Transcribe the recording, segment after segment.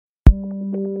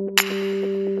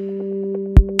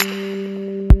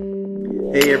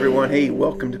Hey everyone, hey,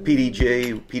 welcome to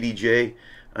PDJ.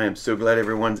 I am so glad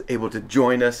everyone's able to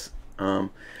join us.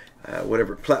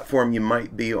 Whatever platform you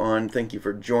might be on, thank you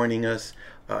for joining us.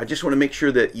 I just want to make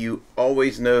sure that you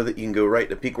always know that you can go right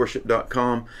to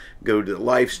peakworship.com, go to the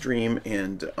live stream,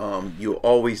 and you'll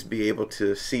always be able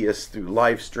to see us through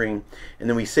live stream. And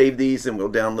then we save these and we'll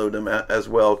download them as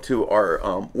well to our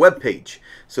webpage,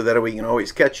 so that way you can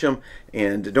always catch them.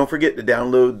 And don't forget to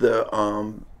download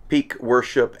the Peak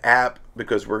Worship app,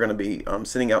 because we're going to be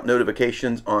sending out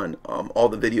notifications on all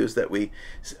the videos that we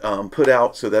put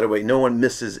out, so that way no one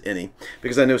misses any.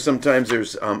 Because I know sometimes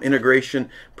there's integration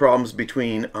problems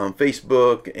between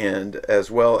Facebook and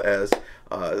as well as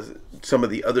some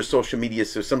of the other social media,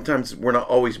 so sometimes we're not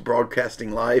always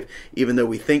broadcasting live even though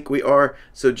we think we are.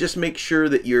 So just make sure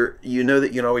that you know that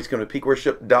you can always come to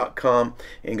peakworship.com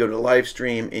and go to live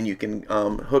stream, and you can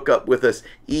hook up with us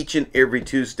each and every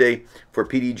Tuesday for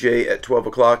PDJ at 12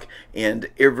 o'clock and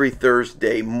every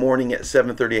Thursday morning at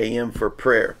 7:30 a.m. for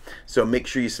prayer. So make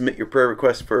sure you submit your prayer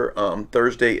requests for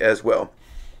Thursday as well.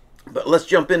 But let's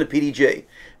jump into PDJ.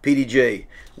 PDJ.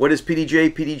 What is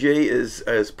PDJ? PDJ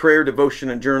is prayer, devotion,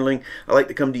 and journaling. I like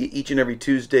to come to you each and every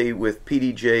Tuesday with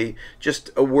PDJ.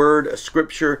 Just a word, a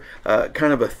scripture,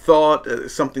 kind of a thought,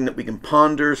 something that we can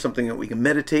ponder, something that we can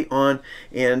meditate on,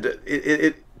 and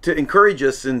it to encourage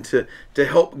us and to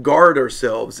help guard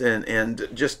ourselves and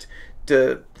just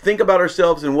to think about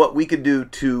ourselves and what we could do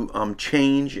to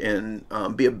change and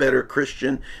be a better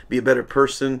Christian, be a better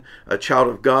person, a child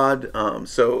of God.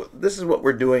 So this is what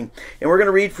we're doing. And we're going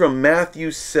to read from Matthew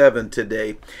 7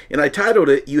 today. And I titled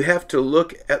it, You Have to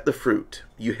Look at the Fruit.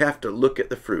 You have to look at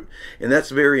the fruit. And that's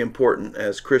very important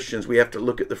as Christians. We have to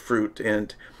look at the fruit.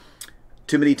 And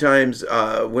too many times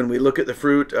when we look at the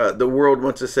fruit, the world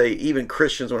wants to say, even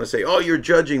Christians want to say, oh, you're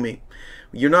judging me.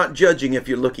 You're not judging if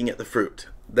you're looking at the fruit.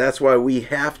 That's why we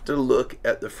have to look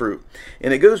at the fruit.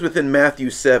 And it goes within Matthew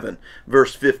 7,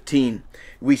 verse 15.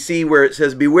 We see where it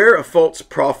says, Beware of false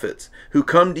prophets who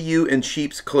come to you in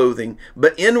sheep's clothing,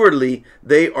 but inwardly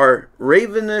they are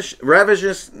ravenous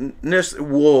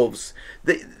wolves.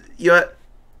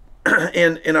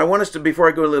 And I want us to, before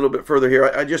I go a little bit further here,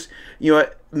 I just,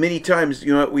 many times,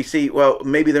 we see, well,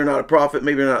 maybe they're not a prophet,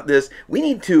 maybe they're not this. We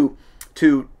need to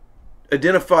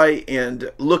identify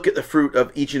and look at the fruit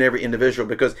of each and every individual,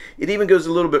 because it even goes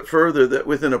a little bit further that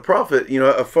within a prophet,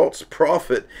 a false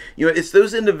prophet, it's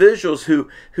those individuals who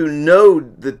know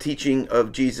the teaching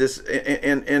of Jesus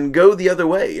and go the other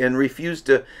way and refuse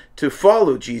to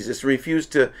follow Jesus, refuse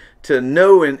to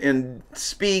know and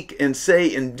speak and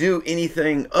say and do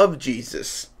anything of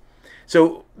Jesus.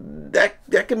 So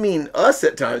that can mean us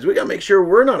at times. We got to make sure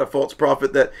we're not a false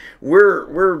prophet, that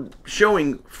we're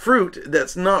showing fruit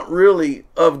that's not really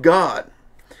of God.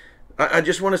 I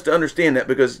just want us to understand that,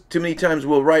 because too many times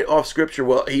we'll write off scripture.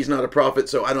 Well, he's not a prophet,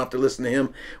 so I don't have to listen to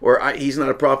him. Or he's not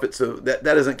a prophet, so that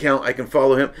doesn't count. I can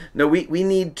follow him. No, we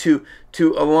need to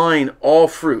align all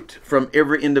fruit from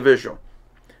every individual.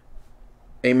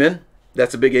 Amen?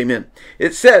 That's a big amen.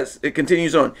 It says, it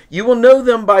continues on, You will know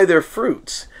them by their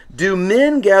fruits. Do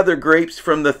men gather grapes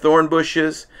from the thorn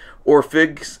bushes, or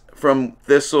figs from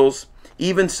thistles?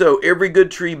 Even so, every good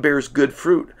tree bears good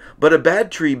fruit, but a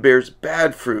bad tree bears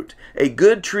bad fruit. A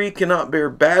good tree cannot bear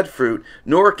bad fruit,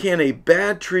 nor can a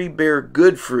bad tree bear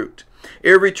good fruit.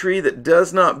 Every tree that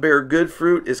does not bear good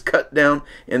fruit is cut down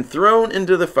and thrown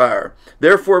into the fire.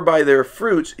 Therefore, by their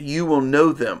fruits you will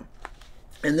know them.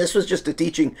 And this was just a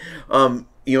teaching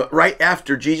right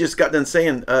after Jesus got done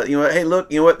saying, hey,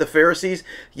 look, what the Pharisees,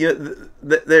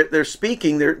 they're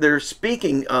speaking, they're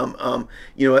speaking,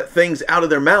 things out of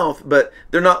their mouth, but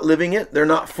they're not living it. They're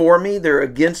not for me. They're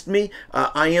against me.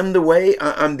 I am the way.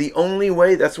 I'm the only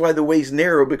way. That's why the way's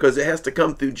narrow, because it has to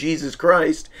come through Jesus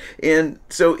Christ. And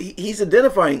so he's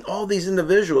identifying all these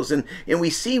individuals, and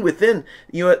we see within,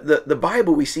 the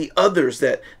Bible, we see others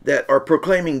that are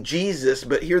proclaiming Jesus,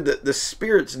 but here the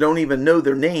spirits don't even know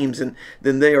their names, and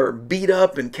then they are beat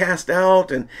up and cast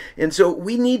out. And so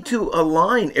we need to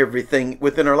align everything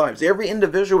within our lives. Every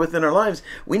individual within our lives,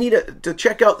 we need to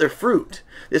check out their fruit.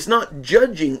 It's not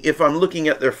judging if I'm looking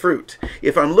at their fruit.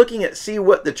 If I'm looking at see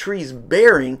what the tree's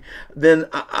bearing, then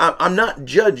I'm not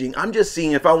judging. I'm just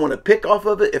seeing if I want to pick off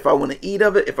of it, if I want to eat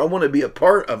of it, if I want to be a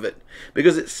part of it.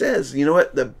 Because it says,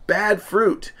 the bad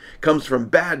fruit comes from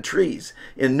bad trees,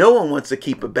 and no one wants to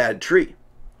keep a bad tree.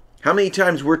 How many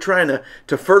times we're trying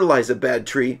to fertilize a bad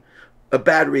tree, a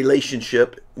bad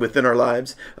relationship within our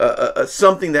lives,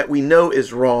 something that we know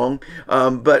is wrong,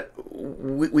 but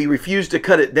we refuse to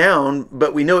cut it down,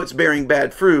 but we know it's bearing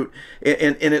bad fruit,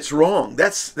 and it's wrong.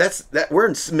 That we're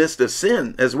in the midst of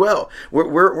sin as well.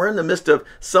 We're in the midst of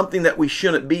something that we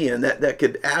shouldn't be in, that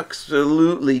could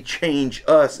absolutely change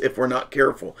us if we're not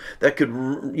careful. That could,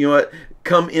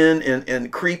 come in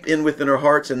and creep in within our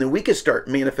hearts, and then we could start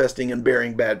manifesting and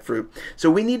bearing bad fruit. So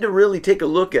we need to really take a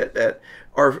look at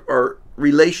our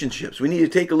relationships. We need to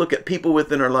take a look at people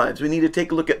within our lives. We need to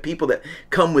take a look at people that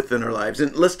come within our lives,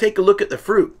 and let's take a look at the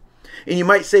fruit. And you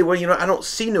might say, well, I don't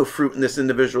see no fruit in this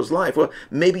individual's life. Well,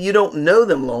 maybe you don't know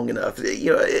them long enough.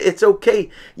 It's okay.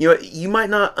 You might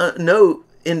not know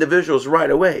individuals right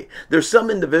away. There's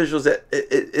some individuals that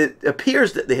it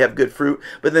appears that they have good fruit,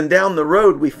 but then down the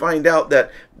road we find out that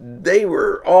they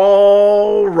were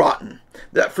all rotten.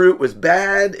 That fruit was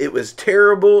bad. It was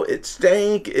terrible. It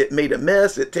stank. It made a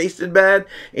mess. It tasted bad.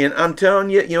 And I'm telling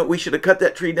you, we should have cut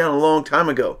that tree down a long time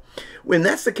ago. When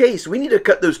that's the case, we need to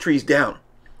cut those trees down.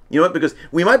 You know what? Because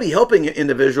we might be helping an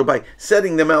individual by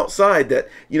setting them outside that,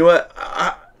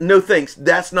 no thanks,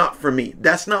 that's not for me.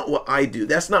 That's not what I do.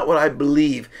 That's not what I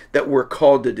believe that we're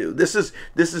called to do. This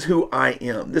is who I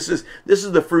am. This is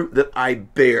the fruit that I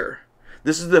bear.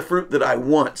 This is the fruit that I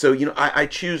want. So, I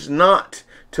choose not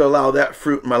to allow that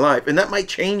fruit in my life. And that might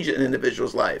change an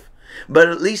individual's life. But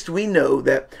at least we know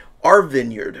that our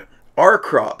vineyard, our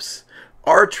crops,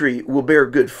 our tree will bear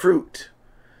good fruit.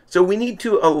 So we need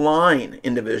to align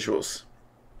individuals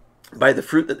by the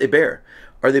fruit that they bear.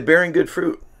 Are they bearing good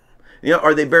fruit?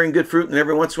 Are they bearing good fruit? And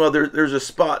every once in a while there's a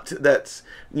spot that's,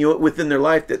 within their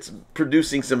life that's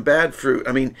producing some bad fruit.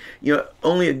 I mean,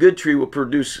 only a good tree will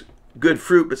produce good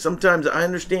fruit, but sometimes I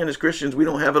understand as Christians we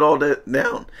don't have it all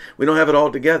down. We don't have it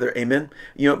all together. Amen.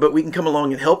 But we can come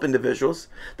along and help individuals.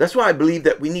 That's why I believe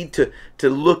that we need to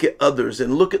look at others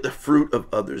and look at the fruit of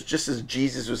others, just as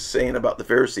Jesus was saying about the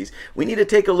Pharisees. We need to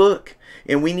take a look,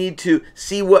 and we need to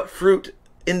see what fruit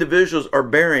individuals are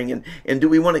bearing, and do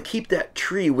we want to keep that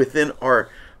tree within our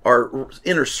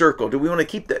inner circle? Do we want to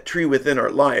keep that tree within our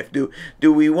life? Do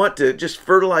we want to just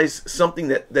fertilize something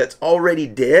that's already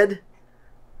dead,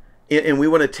 and we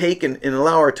want to take and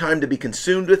allow our time to be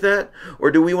consumed with that?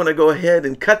 Or do we want to go ahead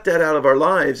and cut that out of our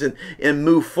lives and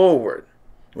move forward?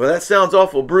 Well, that sounds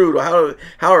awful brutal.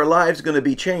 How are lives going to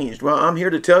be changed? Well, I'm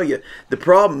here to tell you, the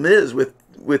problem is with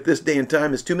this day and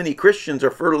time is too many Christians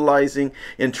are fertilizing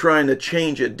and trying to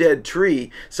change a dead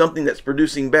tree, something that's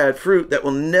producing bad fruit that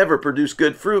will never produce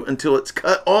good fruit until it's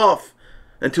cut off,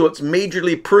 until it's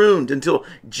majorly pruned, until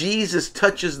Jesus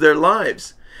touches their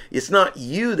lives. It's not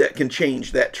you that can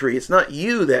change that tree. It's not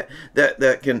you that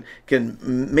can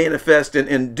manifest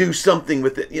and do something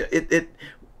with it.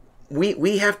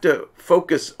 We have to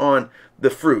focus on the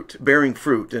fruit, bearing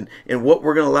fruit, and what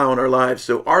we're going to allow in our lives,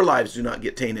 so our lives do not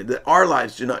get tainted, that our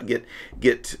lives do not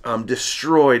get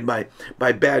destroyed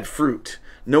by bad fruit.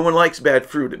 No one likes bad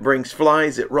fruit. It brings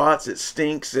flies, it rots, it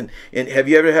stinks. And have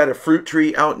you ever had a fruit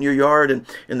tree out in your yard and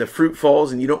the fruit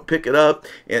falls and you don't pick it up?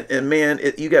 And man,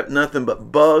 you got nothing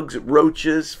but bugs,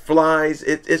 roaches, flies.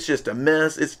 It's just a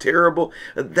mess. It's terrible.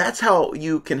 That's how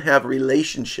you can have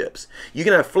relationships. You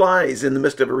can have flies in the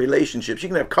midst of a relationship. You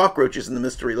can have cockroaches in the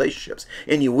midst of relationships.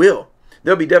 And you will.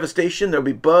 There'll be devastation. There'll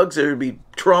be bugs. There'll be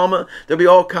trauma. There'll be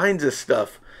all kinds of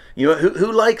stuff.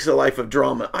 Who likes a life of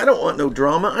drama? I don't want no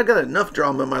drama. I got enough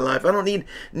drama in my life. I don't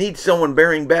need someone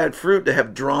bearing bad fruit to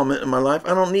have drama in my life.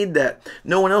 I don't need that.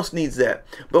 No one else needs that.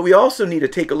 But we also need to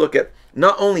take a look at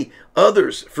not only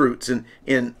others' fruits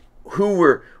and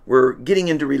who we're getting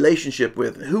into relationship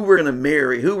with, who we're going to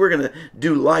marry, who we're going to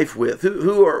do life with,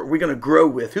 who are we going to grow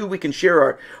with, who we can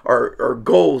share our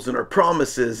goals and our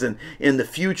promises and in the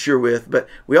future with. But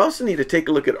we also need to take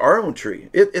a look at our own tree.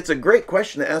 It's a great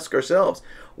question to ask ourselves.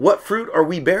 What fruit are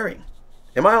we bearing?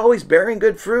 Am I always bearing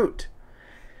good fruit?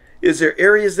 Is there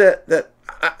areas that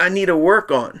I need to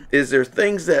work on? Is there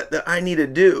things that I need to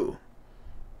do?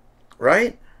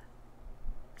 Right?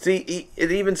 See,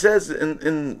 it even says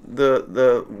in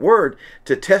the word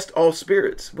to test all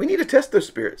spirits. We need to test those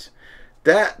spirits.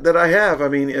 That I have, I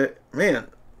mean, man,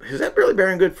 is that really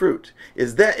bearing good fruit?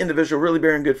 Is that individual really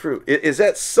bearing good fruit? Is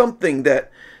that something that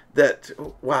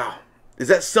wow, is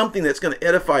that something that's going to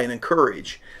edify and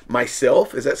encourage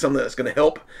myself? Is that something that's going to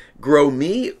help grow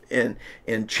me and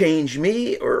change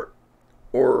me?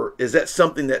 Or is that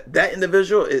something that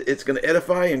individual, it's going to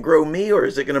edify and grow me, or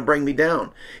is it going to bring me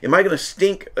down? Am I going to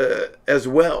stink as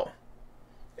well?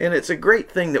 And it's a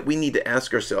great thing that we need to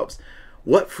ask ourselves,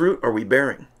 what fruit are we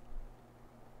bearing?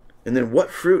 And then what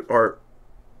fruit are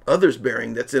others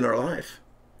bearing that's in our life?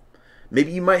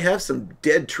 Maybe you might have some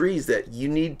dead trees that you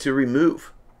need to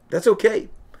remove. That's okay.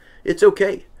 It's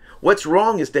okay. What's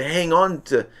wrong is to hang on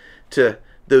to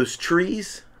those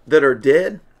trees that are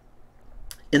dead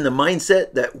in the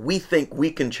mindset that we think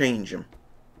we can change them.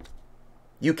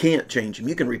 You can't change them.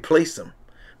 You can replace them,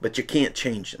 but you can't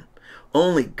change them.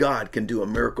 Only God can do a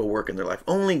miracle work in their life.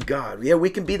 Only God. Yeah, we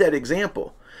can be that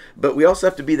example, but we also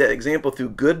have to be that example through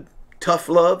good, tough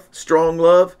love, strong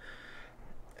love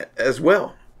as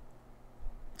well.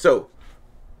 So,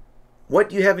 what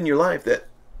do you have in your life that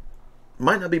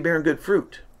might not be bearing good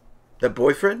fruit? That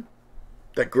boyfriend?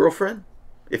 That girlfriend?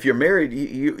 If you're married,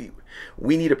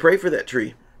 we need to pray for that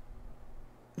tree.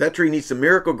 That tree needs some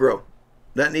miracle grow.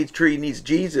 That tree needs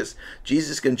Jesus.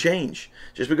 Jesus can change.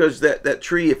 Just because that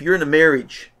tree, if you're in a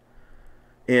marriage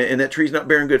and that tree's not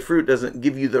bearing good fruit, doesn't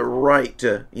give you the right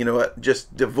to,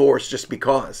 just divorce just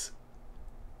because.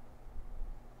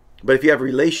 But if you have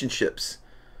relationships,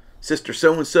 sister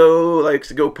so-and-so likes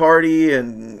to go party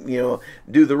and,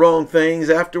 do the wrong things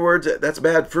afterwards, that's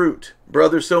bad fruit.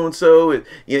 Brother so-and-so,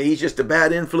 he's just a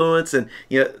bad influence, and,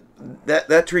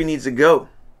 that tree needs to go.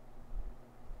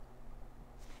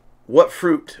 What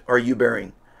fruit are you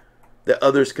bearing that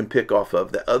others can pick off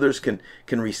of, that others can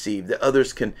receive, that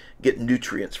others can get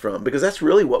nutrients from? Because that's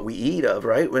really what we eat of,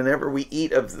 right? Whenever we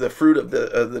eat of the fruit of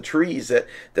the trees,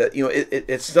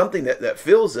 it's something that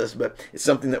fills us, but it's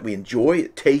something that we enjoy.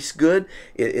 It tastes good.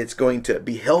 It's going to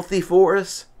be healthy for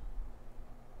us.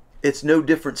 It's no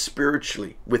different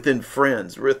spiritually, within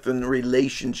friends, within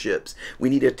relationships. We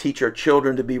need to teach our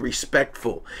children to be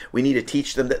respectful. We need to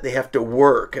teach them that they have to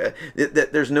work,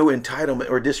 that there's no entitlement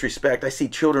or disrespect. I see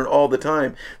children all the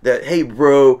time that, hey,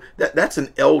 bro, that's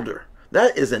an elder.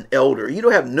 That is an elder. You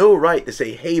don't have no right to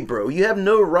say, hey, bro. You have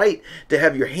no right to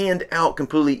have your hand out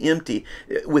completely empty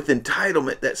with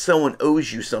entitlement that someone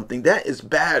owes you something. That is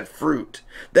bad fruit.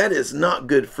 That is not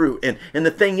good fruit. And the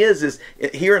thing is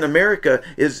here in America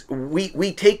is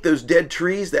we take those dead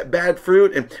trees, that bad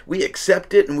fruit, and we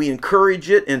accept it and we encourage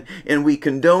it and we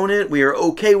condone it. We are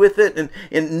okay with it.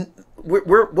 And what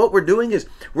we're doing is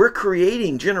we're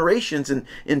creating generations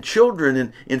and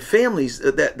children and families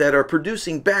that are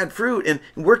producing bad fruit, and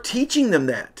we're teaching them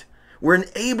that. We're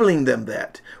enabling them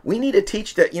that. We need to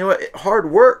teach that,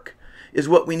 hard work is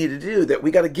what we need to do, that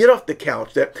we got to get off the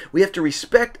couch, that we have to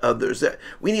respect others, that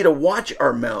we need to watch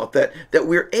our mouth, that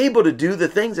we're able to do the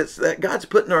things that God's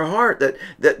put in our heart,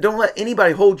 that don't let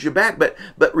anybody hold you back,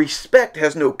 but respect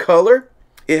has no color.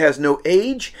 It has no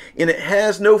age, and it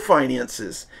has no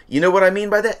finances. You know what I mean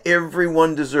by that?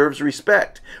 Everyone deserves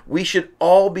respect. We should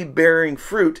all be bearing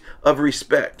fruit of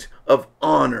respect, of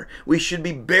honor. We should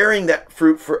be bearing that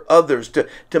fruit for others,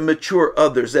 to mature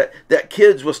others, that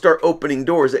kids will start opening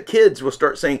doors, that kids will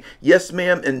start saying, yes,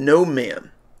 ma'am, and no,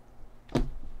 ma'am.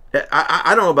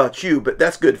 I don't know about you, but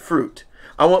that's good fruit.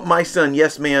 I want my son,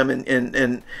 yes, ma'am,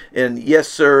 and yes,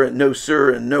 sir, and no,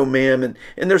 sir, and no, ma'am.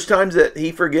 And there's times that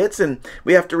he forgets, and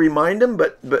we have to remind him.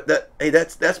 But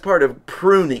that's part of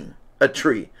pruning a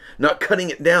tree, not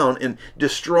cutting it down and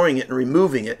destroying it and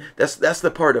removing it. That's the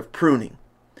part of pruning.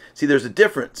 See, there's a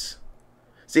difference.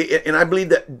 See, and I believe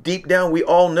that deep down we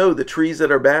all know the trees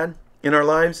that are bad in our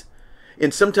lives,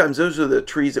 and sometimes those are the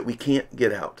trees that we can't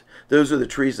get out. Those are the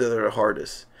trees that are the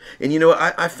hardest. And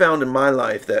I found in my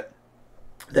life that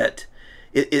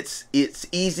it's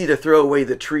easy to throw away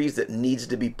the trees that needs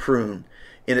to be pruned,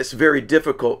 and it's very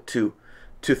difficult to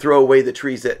throw away the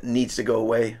trees that needs to go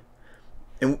away.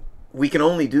 And we can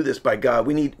only do this by God.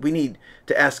 We need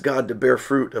to ask God to bear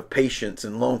fruit of patience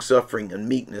and long suffering and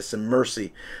meekness and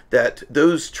mercy, that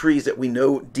those trees that we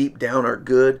know deep down are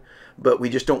good, but we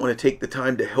just don't want to take the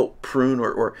time to help prune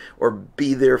or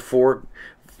be there for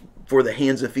the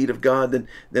hands and feet of God,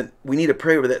 then we need to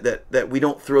pray over that we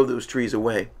don't throw those trees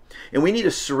away. And we need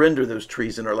to surrender those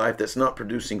trees in our life that's not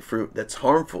producing fruit, that's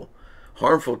harmful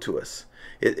to us.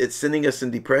 It's sending us in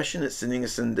depression. It's sending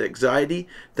us into anxiety.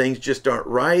 Things just aren't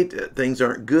right. Things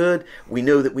aren't good. We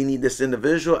know that we need this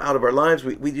individual out of our lives.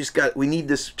 We need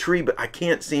this tree, but I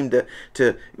can't seem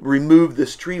to remove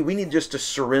this tree. We need just to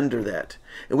surrender that.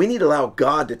 And we need to allow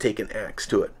God to take an axe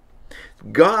to it.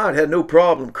 God had no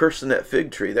problem cursing that fig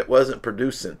tree that wasn't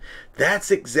producing. That's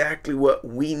exactly what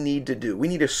we need to do. We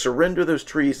need to surrender those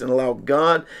trees and allow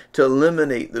God to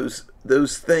eliminate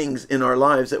those things in our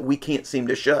lives that we can't seem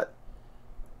to shut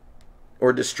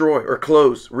or destroy or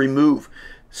close, remove.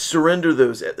 Surrender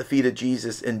those at the feet of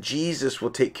Jesus, and Jesus will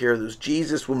take care of those.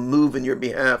 Jesus will move in your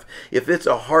behalf. If it's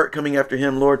a heart coming after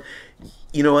him, Lord,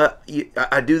 you know what?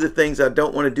 I do the things I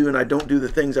don't want to do, and I don't do the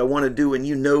things I want to do. And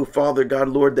you know, Father God,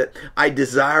 Lord, that I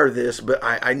desire this, but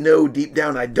I know deep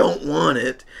down I don't want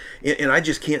it. And I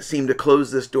just can't seem to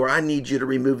close this door. I need you to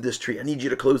remove this tree. I need you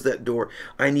to close that door.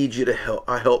 I need you to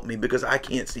help me, because I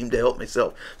can't seem to help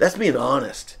myself. That's being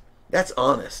honest. That's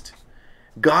honest.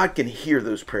 God can hear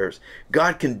those prayers.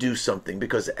 God can do something,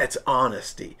 because that's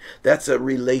honesty. That's a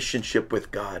relationship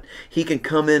with God. He can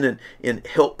come in and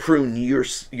help prune your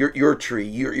tree,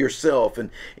 yourself,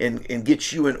 and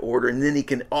get you in order. And then he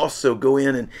can also go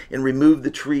in and remove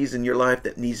the trees in your life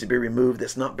that needs to be removed,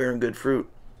 that's not bearing good fruit.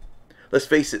 Let's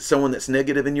face it, someone that's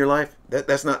negative in your life,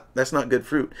 that's not good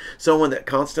fruit. Someone that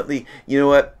constantly, you know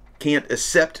what, can't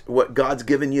accept what God's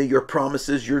given you, your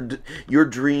promises, your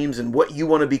dreams, and what you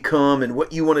want to become and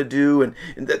what you want to do, and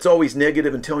that's always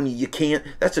negative and telling you can't.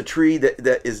 That's a tree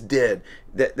that is dead.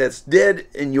 That's dead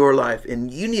in your life,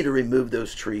 and you need to remove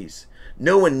those trees.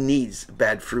 No one needs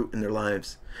bad fruit in their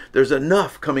lives. There's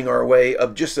enough coming our way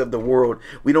of the world.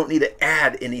 We don't need to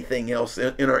add anything else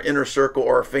in our inner circle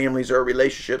or our families or our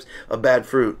relationships of bad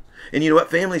fruit. And you know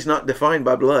what? Family's not defined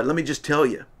by blood. Let me just tell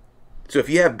you. So if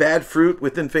you have bad fruit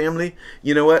within family,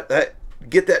 you know what?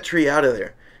 Get that tree out of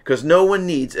there, because no one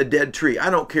needs a dead tree. I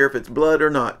don't care if it's blood or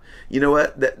not. You know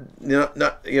what?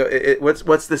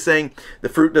 What's the saying? The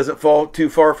fruit doesn't fall too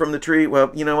far from the tree.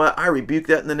 Well, you know what? I rebuke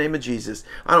that in the name of Jesus.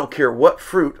 I don't care what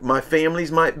fruit my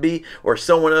family's might be, or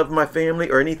someone of my family,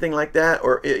 or anything like that.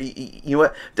 Or you know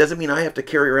what? Doesn't mean I have to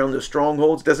carry around those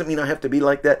strongholds. Doesn't mean I have to be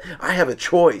like that. I have a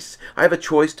choice. I have a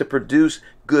choice to produce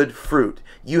good fruit.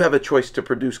 You have a choice to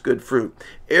produce good fruit.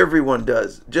 Everyone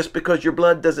does. Just because your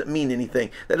blood doesn't mean anything.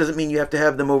 That doesn't mean you have to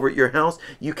have them over at your house.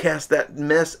 You cast that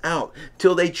mess out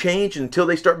till they change, until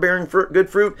they start bearing good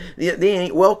fruit. They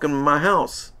ain't welcome in my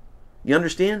house. You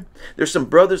understand? There's some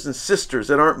brothers and sisters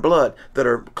that aren't blood that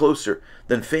are closer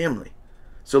than family.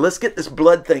 So let's get this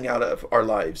blood thing out of our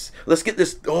lives. Let's get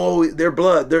this, oh, their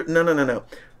blood. No.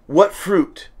 What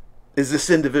fruit is this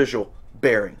individual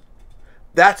bearing?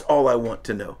 That's all I want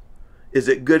to know. Is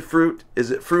it good fruit?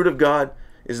 Is it fruit of God?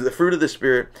 Is it the fruit of the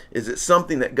Spirit? Is it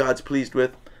something that God's pleased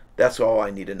with? That's all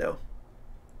I need to know.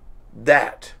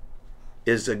 That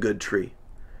is a good tree.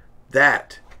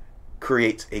 That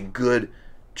creates a good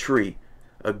tree,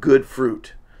 a good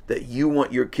fruit that you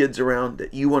want your kids around,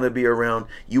 that you want to be around.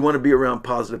 You want to be around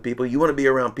positive people. You want to be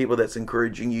around people that's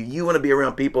encouraging you. You want to be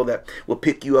around people that will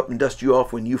pick you up and dust you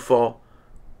off when you fall.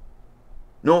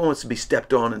 No one wants to be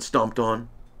stepped on and stomped on.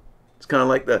 It's kind of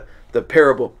like the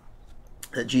parable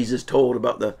that Jesus told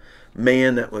about the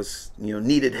man that was,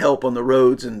 needed help on the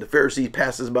roads, and the Pharisee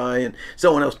passes by, and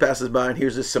someone else passes by, and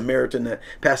here's this Samaritan that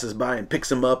passes by and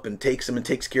picks him up and takes him and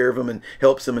takes care of him and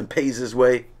helps him and pays his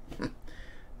way.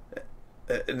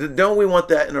 Don't we want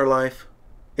that in our life?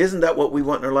 Isn't that what we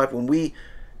want in our life? When we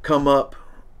come up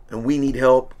and we need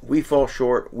help, we fall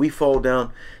short, we fall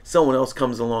down, someone else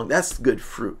comes along. That's good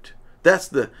fruit. That's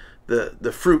the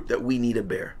fruit that we need to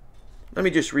bear. Let me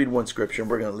just read one scripture,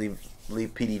 and we're going to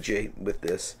leave PDJ with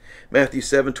this. Matthew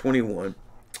 7:21.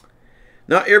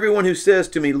 Not everyone who says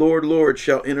to me, Lord, Lord,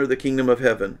 shall enter the kingdom of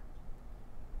heaven,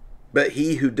 but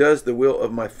he who does the will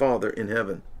of my Father in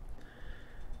heaven.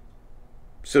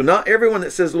 So not everyone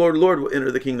that says, Lord, Lord, will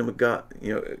enter the kingdom of God,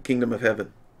 kingdom of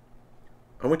heaven.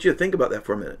 I want you to think about that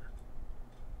for a minute.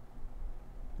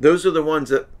 Those are the ones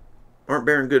that aren't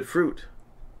bearing good fruit.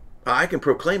 I can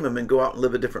proclaim them and go out and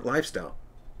live a different lifestyle.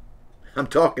 I'm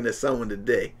talking to someone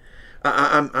today.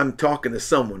 I'm talking to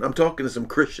someone. I'm talking to some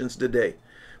Christians today.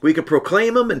 We can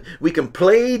proclaim them, and we can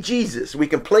play Jesus. We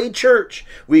can play church.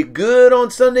 We're good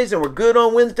on Sundays and we're good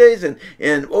on Wednesdays, and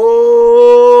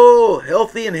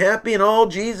healthy and happy and all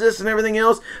Jesus and everything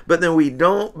else. But then we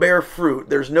don't bear fruit.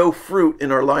 There's no fruit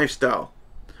in our lifestyle.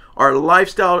 Our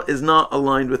lifestyle is not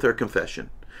aligned with our confession.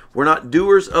 We're not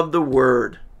doers of the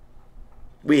word.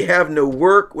 We have no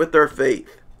work with our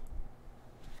faith.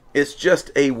 It's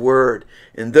just a word.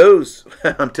 And those,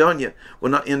 I'm telling you, will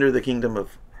not enter the kingdom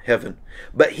of heaven.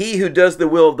 But he who does the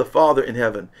will of the Father in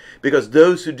heaven. Because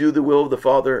those who do the will of the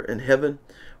Father in heaven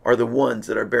are the ones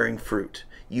that are bearing fruit.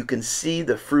 You can see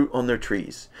the fruit on their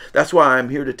trees. That's why I'm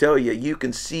here to tell you, you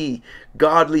can see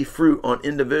godly fruit on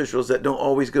individuals that don't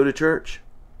always go to church.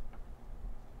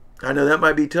 I know that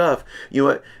might be tough. You know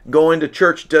what? Going to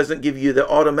church doesn't give you the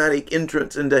automatic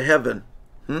entrance into heaven.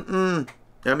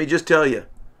 Let me just tell you.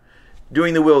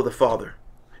 Doing the will of the Father.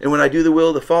 And when I do the will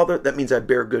of the Father, that means I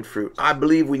bear good fruit. I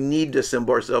believe we need to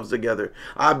assemble ourselves together.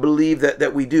 I believe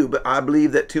that we do. But I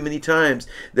believe that too many times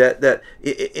that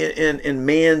in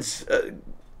man's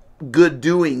good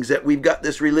doings, that we've got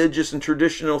this religious and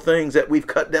traditional things, that we've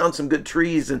cut down some good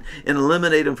trees and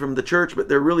eliminate them from the church, but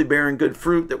they're really bearing good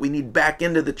fruit that we need back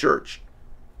into the church.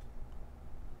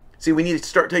 See, we need to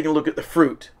start taking a look at the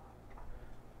fruit,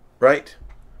 right?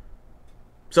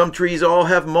 Some trees all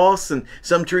have moss and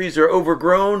some trees are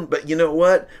overgrown, but you know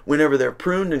what? Whenever they're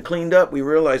pruned and cleaned up, we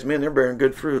realize, man, they're bearing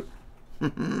good fruit.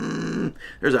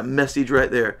 There's a message right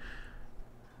there.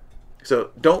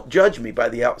 So don't judge me by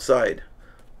the outside.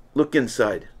 Look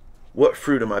inside. What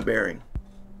fruit am I bearing?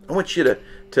 I want you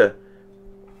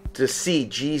to see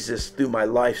Jesus through my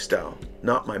lifestyle,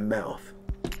 not my mouth.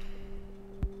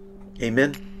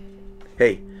 Amen?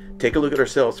 Hey, take a look at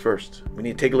ourselves first. We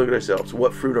need to take a look at ourselves.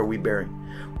 What fruit are we bearing?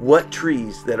 What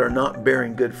trees that are not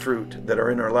bearing good fruit that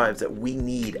are in our lives that we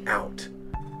need out?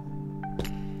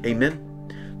 Amen?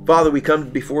 Father, we come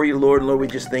before you, Lord. Lord, we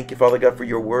just thank you, Father God, for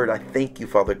your word. I thank you,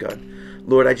 Father God.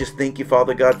 Lord, I just thank you,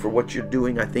 Father God, for what you're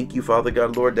doing. I thank you, Father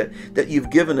God, Lord, that you've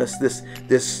given us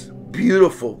this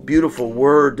beautiful, beautiful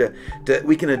word that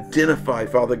we can identify,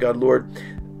 Father God, Lord,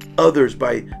 others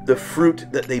by the fruit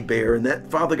that they bear. And that,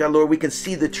 Father God, Lord, we can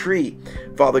see the tree,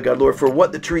 Father God, Lord, for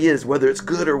what the tree is, whether it's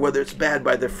good or whether it's bad,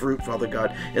 by the fruit, Father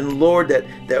God. And Lord, that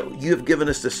you have given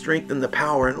us the strength and the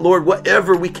power. And Lord,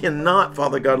 whatever we cannot,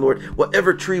 Father God, Lord,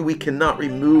 whatever tree we cannot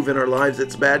remove in our lives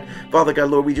that's bad, Father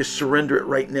God, Lord, we just surrender it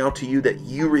right now to you, that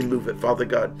you remove it, Father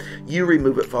God. You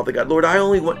remove it, Father God. Lord, I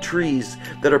only want trees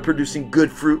that are producing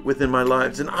good fruit within my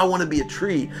lives. And I want to be a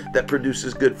tree that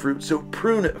produces good fruit. So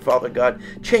prune it, Father God.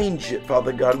 Change it,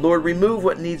 Father God. Lord, remove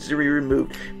what needs to be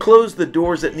removed. Close the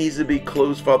doors that needs to be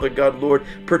closed, Father God, Lord.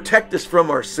 Protect us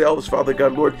from ourselves, Father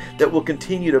God, Lord, that will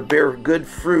continue to bear good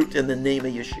fruit in the name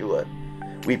of Yeshua.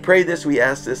 We pray this, we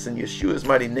ask this in Yeshua's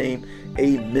mighty name.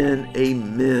 Amen,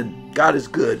 amen. God is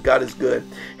good. God is good.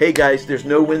 Hey guys, there's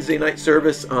no Wednesday night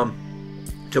service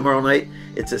tomorrow night.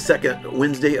 It's the second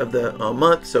Wednesday of the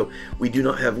month, so we do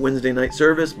not have Wednesday night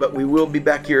service, but we will be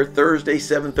back here Thursday,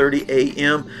 7:30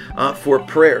 a.m. For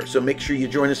prayer. So make sure you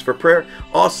join us for prayer.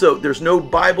 Also, there's no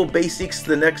Bible Basics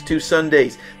the next 2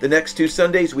 Sundays. The next 2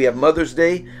 Sundays, we have Mother's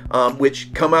Day,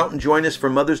 which come out and join us for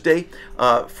Mother's Day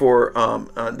for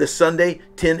this Sunday,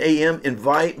 10 a.m.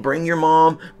 Invite, bring your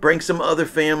mom, bring some other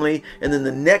family, and then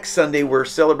the next Sunday, we're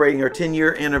celebrating our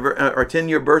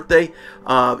 10-year birthday.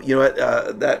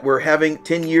 That we're having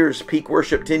 10 years, Peak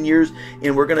Worship 10 years,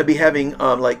 and we're going to be having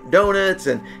like donuts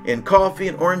and coffee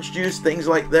and orange juice, things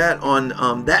like that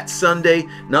on that Sunday,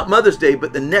 not Mother's Day,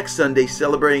 but the next Sunday,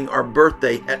 celebrating our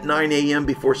birthday at 9 a.m.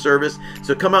 before service.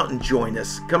 So come out and join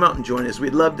us. Come out and join us.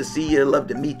 We'd love to see you, love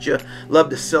to meet you, love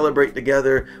to celebrate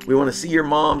together. We want to see your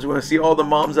moms. We want to see all the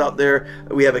moms out there.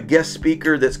 We have a guest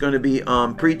speaker that's going to be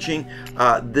preaching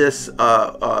this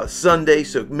Sunday,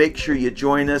 so make sure you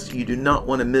join us. You do not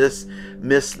want to miss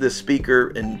this speaker.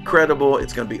 Incredible.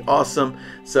 It's going to be awesome.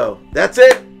 So that's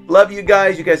it. Love you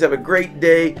guys. You guys have a great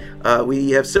day.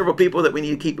 We have several people that we need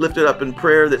to keep lifted up in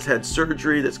prayer that's had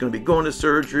surgery, that's going to be going to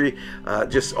surgery,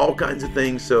 just all kinds of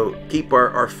things. So keep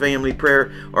our family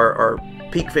prayer, our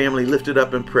Peak family lifted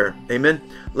up in prayer. Amen.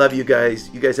 Love you guys.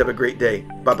 You guys have a great day.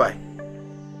 Bye-bye.